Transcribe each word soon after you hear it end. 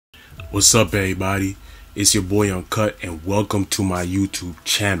What's up, everybody? It's your boy Uncut, and welcome to my YouTube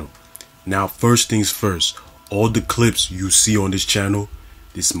channel. Now, first things first, all the clips you see on this channel,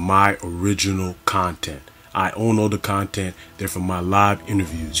 this is my original content. I own all the content. They're from my live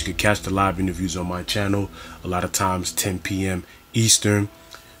interviews. You can catch the live interviews on my channel, a lot of times 10 p.m. Eastern.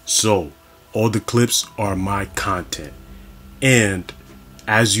 So, all the clips are my content. And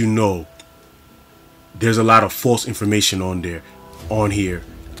as you know, there's a lot of false information on here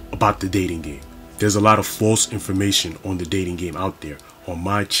about the dating game. There's a lot of false information on the dating game out there. On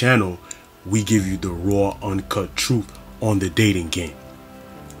my channel, we give you the raw, uncut truth on the dating game,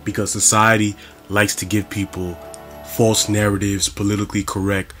 because society likes to give people false narratives, politically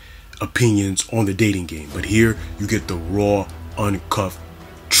correct opinions on the dating game. But here you get the raw, uncut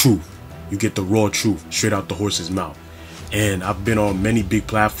truth. You get the raw truth straight out the horse's mouth. And I've been on many big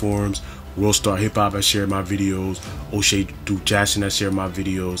platforms. World Star Hip Hop has shared my videos, O'Shea Duke Jackson has shared my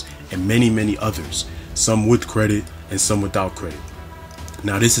videos, and many others, some with credit and some without credit.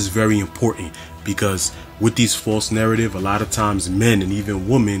 Now, this is very important because with these false narrative, a lot of times men and even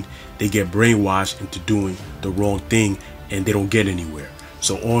women, they get brainwashed into doing the wrong thing and they don't get anywhere.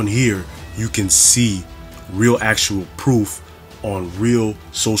 So on here, you can see real actual proof on real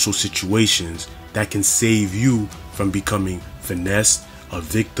social situations that can save you from becoming finessed, a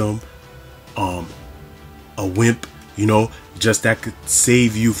victim, a wimp, just that could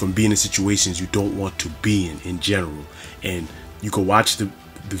save you from being in situations you don't want to be in general. And you can watch the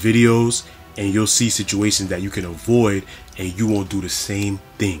videos and you'll see situations that you can avoid and you won't do the same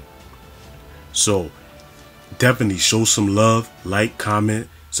thing. So definitely show some love, like, comment,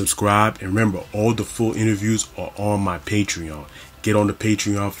 subscribe, and remember, all the full interviews are on my Patreon. Get on the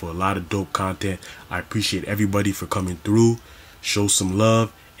Patreon for a lot of dope content. I appreciate everybody for coming through. Show some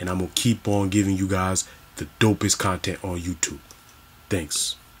love, and I'm going to keep on giving you guys the dopest content on YouTube.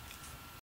 Thanks.